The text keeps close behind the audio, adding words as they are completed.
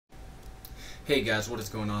Hey guys, what is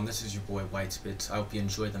going on? This is your boy Whitespits. I hope you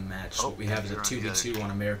enjoy the match. What we have is a 2v2 on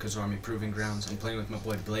America's Army Proving Grounds. I'm playing with my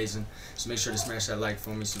boy Blazin', so make sure to smash that like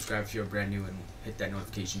for me, subscribe if you're brand new, and hit that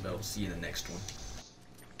notification bell. We'll see you in the next one.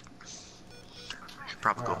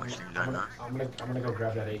 Probably go I'm gonna go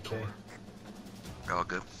grab that AK. You're all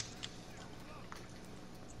good.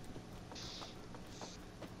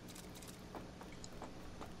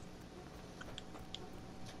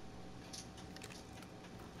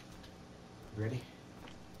 Ready?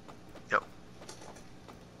 Yep.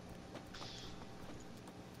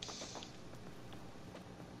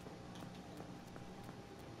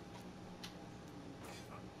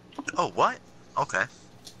 Oh, what? Okay.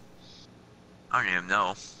 I don't even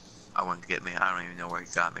know. I wanted to get me. I don't even know where he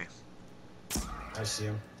got me. I see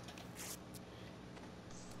him.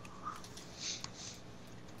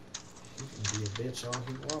 He can be a bitch all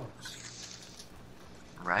he wants.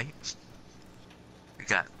 Right? We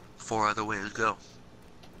got 4 other ways to go.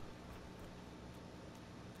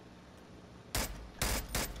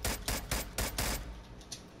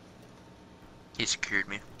 He secured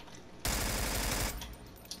me.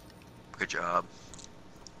 Good job.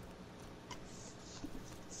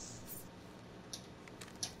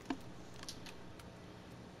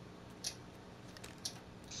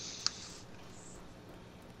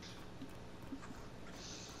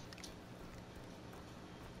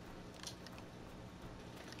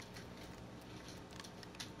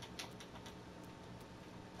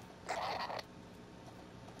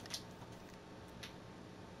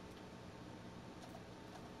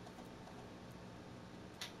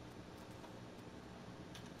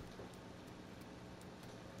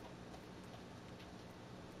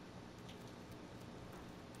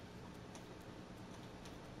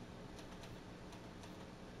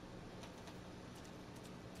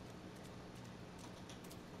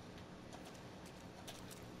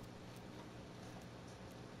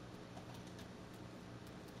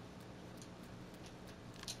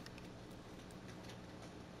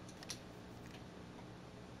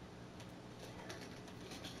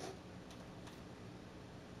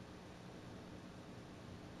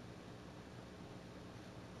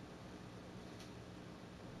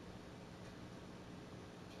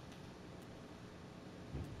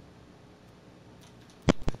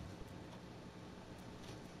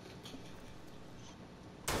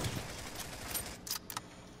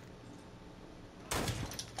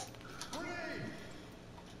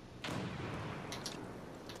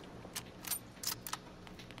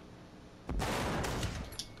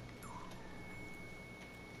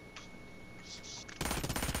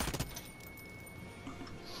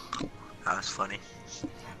 That was funny.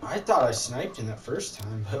 I thought I sniped him that first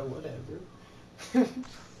time, but whatever.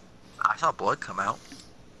 I saw blood come out.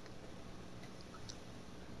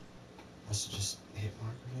 Must have just hit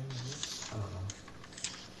marker him, I guess. I don't know.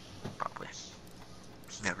 Probably.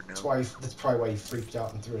 Never know. That's probably why he freaked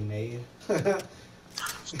out and threw a nade.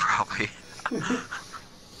 Probably.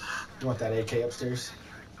 You want that AK upstairs?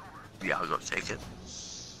 Yeah, I'll go take it.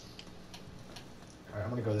 Alright,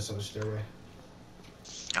 I'm gonna go this other stairway.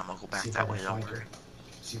 I'm gonna go back that way. Don't worry.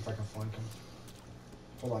 See if I can flank him.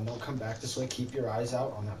 Hold on, don't come back this way. Keep your eyes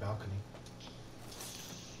out on that balcony.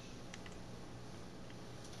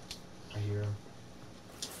 I hear him.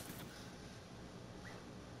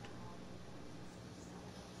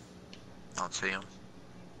 I don't see him.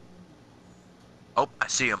 Oh, I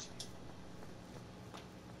see him.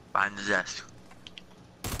 Behind the desk.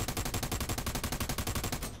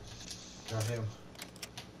 Got him.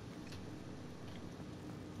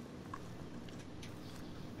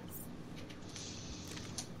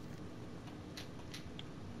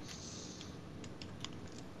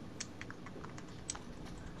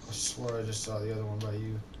 I swear I just saw the other one by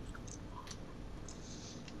you.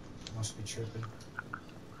 Must be tripping.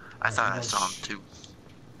 I thought I saw him too.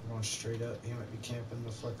 I'm going straight up. He might be camping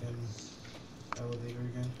the fucking elevator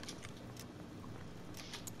again.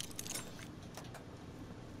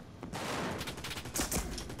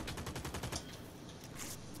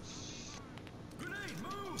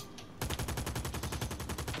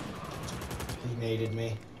 He naded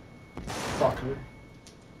me. Fucker.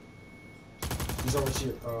 He's over to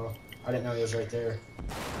your... Oh, I didn't know he was right there.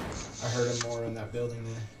 I heard him more in that building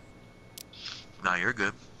there. No, you're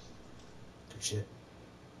good. Good shit.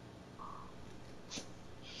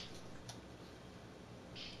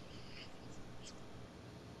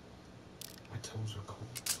 My toes are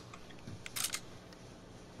cold.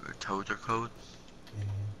 Your toes are cold?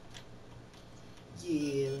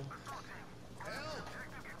 Yeah.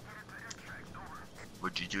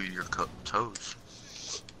 What'd you do to your toes?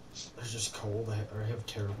 They're just cold. I have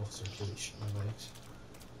terrible circulation in my legs.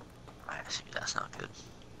 I see, that's That's not good.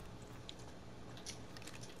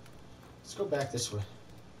 Let's go back this way.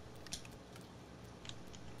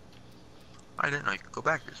 I didn't know you could go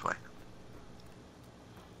back this way.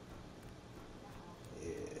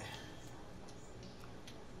 Yeah.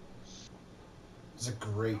 It's a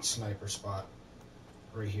great sniper spot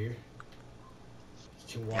right here.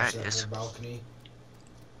 You can watch that whole balcony.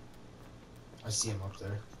 I see him up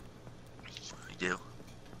there. You do?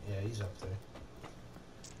 Yeah, he's up there.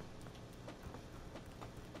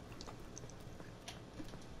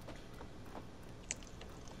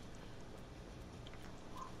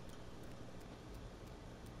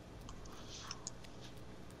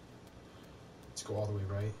 Let's go all the way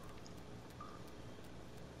right.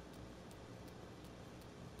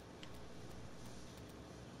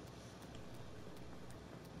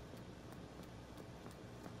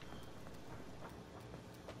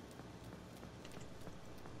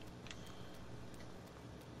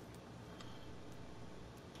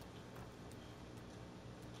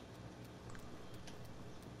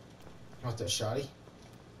 You want that shotty? You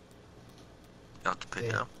have to pick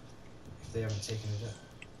it up. If they haven't taken it yet.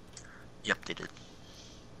 Yep, they did.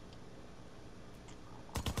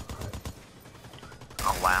 Alright.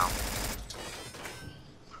 Oh, wow.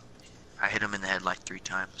 I hit him in the head like 3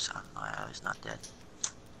 times. He's not dead.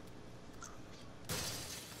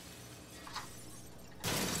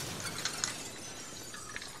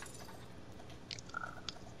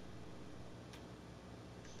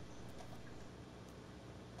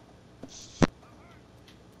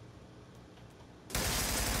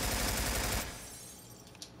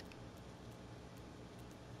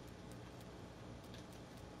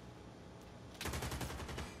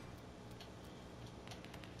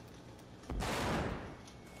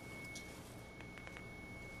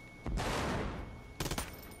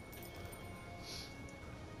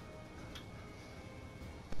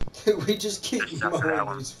 We just keep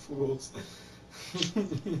mowing these fools.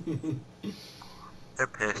 They're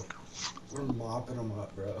pissed. We're mopping them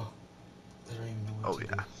up, bro. They don't even know what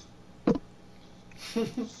to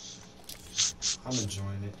do. I'm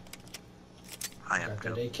enjoying it. I am got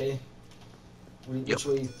too. that AK. Which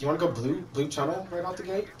way? You want to go blue tunnel right out the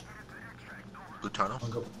gate? Blue tunnel?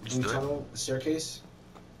 Want to go blue tunnel staircase?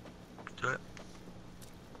 Do it.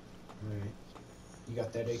 Alright. You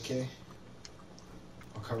got that AK?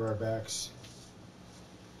 I'll cover our backs.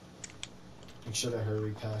 Make sure that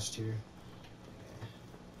hurry past here.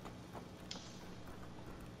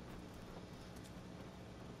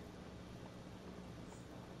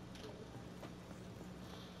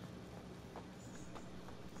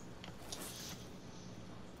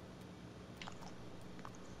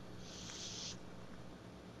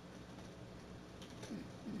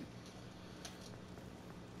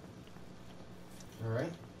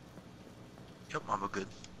 Alright. Yep, I'm good.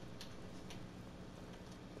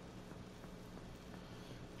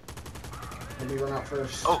 Let me run out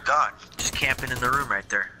first. Oh god, just camping in the room right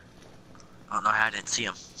there. I don't know how I didn't see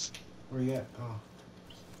him. Where you at? Oh.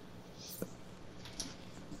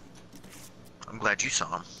 I'm glad you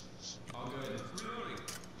saw him.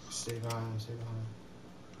 Stay behind, stay behind.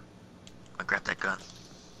 I grabbed that gun.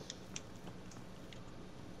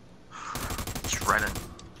 Just right in.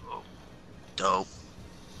 Oh, dope.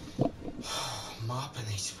 Mopping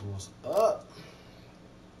these fools up.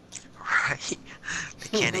 Right?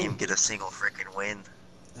 They can't even get a single freaking win.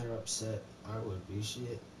 They're upset. I would be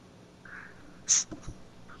shit.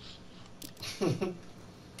 71.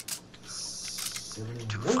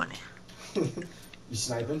 Too funny. You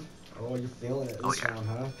sniping? Oh, you're feeling it this yeah. one,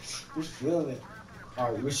 huh? You're feeling it.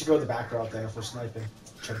 Alright, we should go the back route then if we're sniping.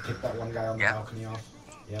 Try to pick that one guy on the balcony off.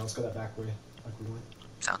 Yeah, let's go that back way. Like we went.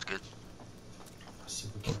 Sounds good. Let's see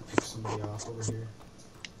if we can pick somebody off over here.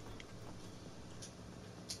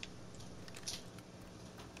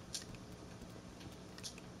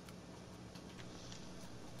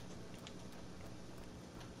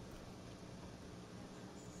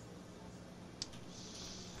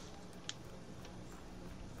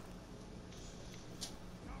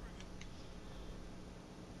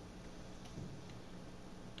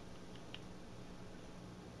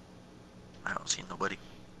 I don't see nobody.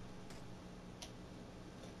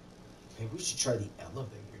 Maybe we should try the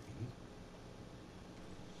elevator, dude.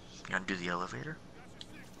 You gonna do the elevator?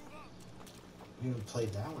 We haven't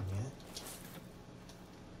played that one yet.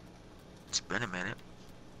 It's been a minute.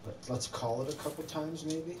 But let's call it a couple times,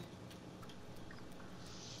 maybe.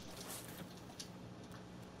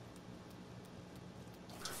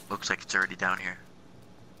 Looks like it's already down here.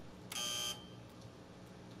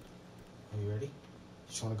 Are you ready?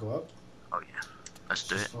 Just want to go up? Oh yeah. Let's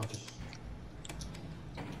do it.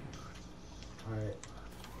 Alright.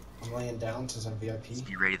 I'm I'm laying down since I'm VIP.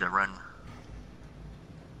 You ready to run?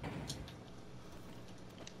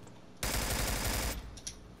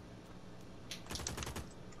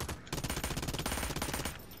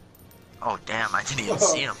 Oh damn, I didn't even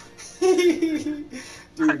see him.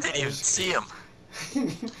 Dude, I didn't even see him.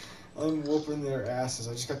 I'm whooping their asses.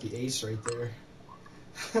 I just got the ace right there.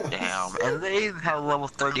 Damn, and they have level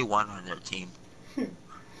 31 on their team. That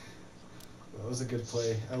was a good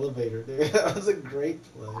play. Elevator, dude. That was a great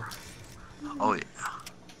play. Oh yeah.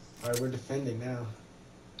 Alright, we're defending now.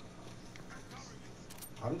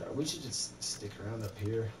 We should just stick around up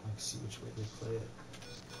here, like see which way they play it.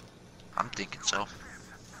 I'm thinking so.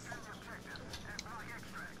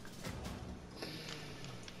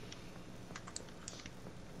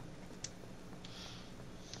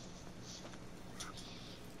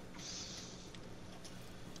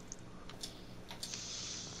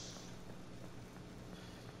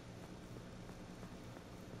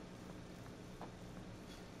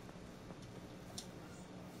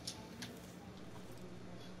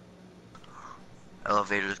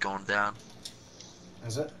 Elevator's going down.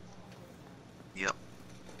 Is it? Yep.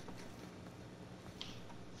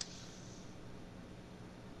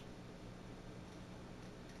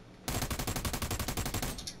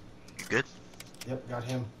 You good? Yep, got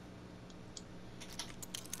him.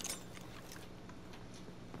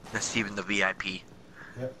 That's even the VIP.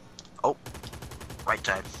 Yep. Oh, right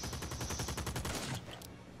side.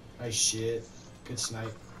 Nice shit. Good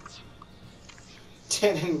snipe.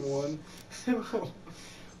 10-1.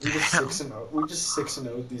 We just 6-0. We just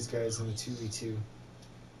 6-0'd these guys in the 2v2.